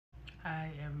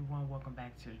Hi everyone, welcome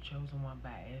back to The Chosen One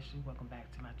by Ashley. Welcome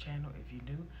back to my channel. If you're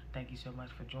new, thank you so much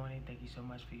for joining. Thank you so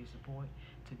much for your support.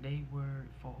 Today's word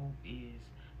for hope is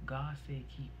God said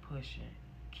keep pushing,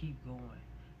 keep going.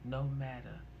 No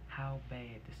matter how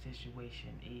bad the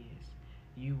situation is,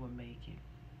 you will make it.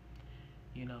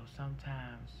 You know,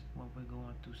 sometimes when we're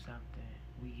going through something,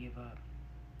 we give up.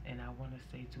 And I want to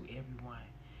say to everyone,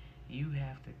 you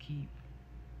have to keep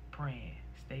praying,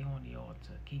 stay on the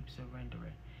altar, keep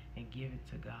surrendering, and give it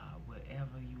to God,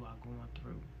 whatever you are going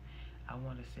through. I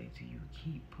want to say to you,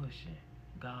 keep pushing.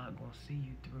 God gonna see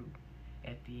you through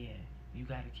at the end. You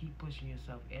got to keep pushing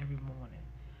yourself every morning.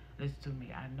 Listen to me.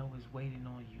 I know it's waiting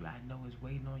on you. I know it's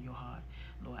waiting on your heart.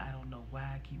 Lord, I don't know why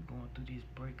I keep going through this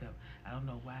breakup. I don't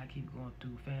know why I keep going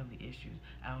through family issues.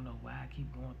 I don't know why I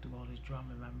keep going through all this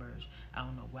drama in my marriage. I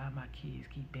don't know why my kids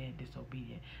keep being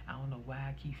disobedient. I don't know why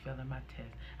I keep failing my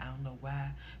tests. I don't know why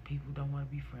people don't want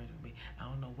to be friends with me. I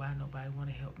don't know why nobody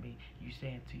want to help me. You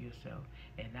saying to yourself.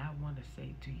 And I want to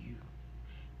say to you,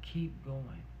 keep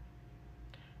going.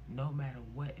 No matter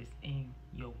what is in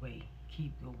your way,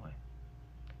 keep going.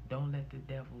 Don't let the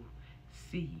devil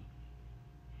see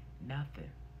nothing.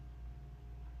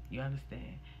 You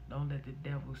understand? Don't let the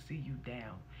devil see you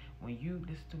down. When you,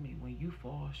 listen to me, when you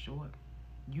fall short,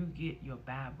 you get your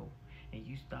Bible and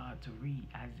you start to read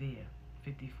Isaiah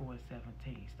 54:17.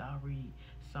 Start read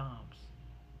Psalms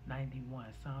 91,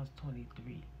 Psalms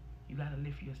 23. You got to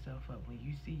lift yourself up. When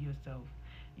you see yourself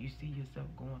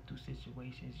going through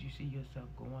situations, you see yourself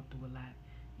going through a lot,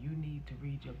 you need to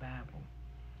read your Bible.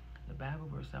 The Bible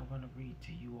verse I want to read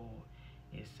to you all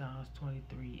is Psalms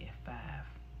 23:5.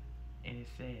 And it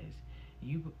says,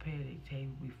 you prepared a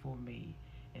table before me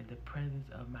in the presence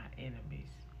of my enemies.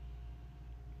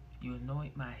 You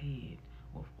anoint my head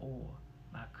with oil,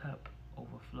 my cup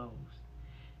overflows.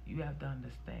 You have to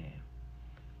understand,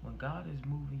 when God is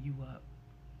moving you up,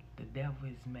 the devil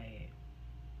is mad.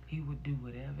 He will do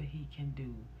whatever he can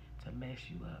do to mess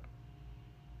you up.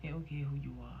 He don't care who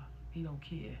you are. He don't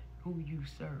care who you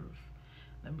serve.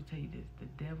 Let me tell you this,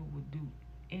 the devil will do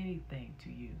anything to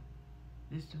you.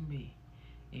 Listen to me.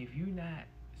 If you're not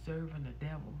serving the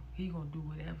devil, he gonna do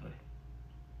whatever.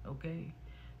 Okay?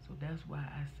 So that's why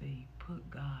I say put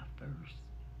God first.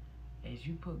 As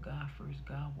you put God first,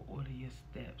 God will order your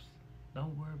steps.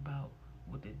 Don't worry about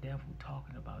what the devil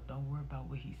talking about. Don't worry about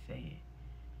what he's saying.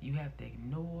 You have to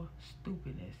ignore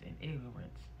stupidness and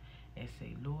ignorance and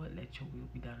say, Lord, let your will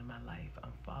be done in my life.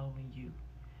 I'm following you.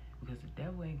 Because the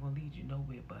devil ain't gonna lead you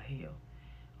nowhere but hell.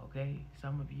 Okay?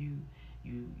 Some of you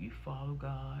follow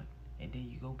God and then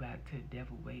you go back to the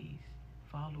devil ways.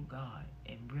 Follow God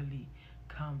and really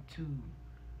come to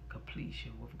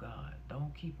completion with God.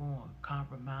 Don't keep on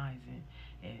compromising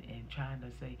and trying to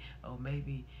say, oh,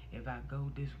 maybe if I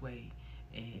go this way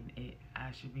and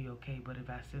I should be okay, but if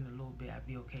I sin a little bit, I'll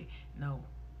be okay. No,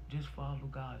 just follow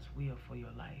God's will for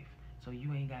your life. So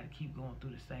you ain't got to keep going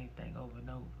through the same thing over and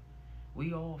over.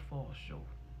 We all fall short.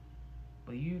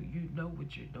 But you know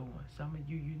what you're doing. Some of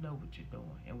you know what you're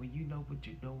doing. And when you know what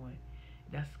you're doing,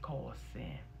 that's called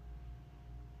sin.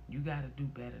 You got to do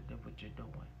better than what you're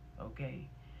doing. Okay?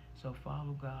 So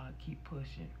follow God. Keep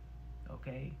pushing.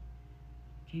 Okay?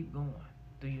 Keep going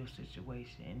through your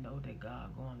situation and know that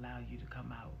God going to allow you to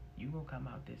come out. You going to come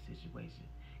out this situation.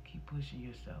 Keep pushing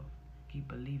yourself. Keep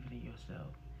believing in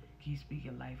yourself. Keep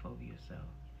speaking life over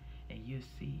yourself. And you'll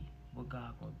see what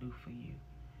God going to do for you.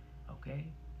 Okay?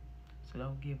 So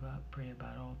don't give up. Pray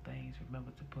about all things.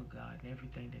 Remember to put God in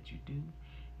everything that you do.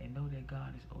 And know that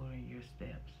God is ordering your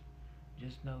steps.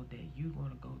 Just know that you're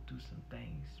going to go through some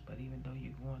things. But even though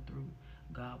you're going through,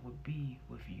 God will be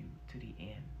with you to the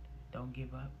end. Don't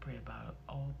give up. Pray about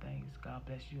all things. God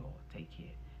bless you all. Take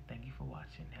care. Thank you for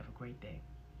watching. Have a great day.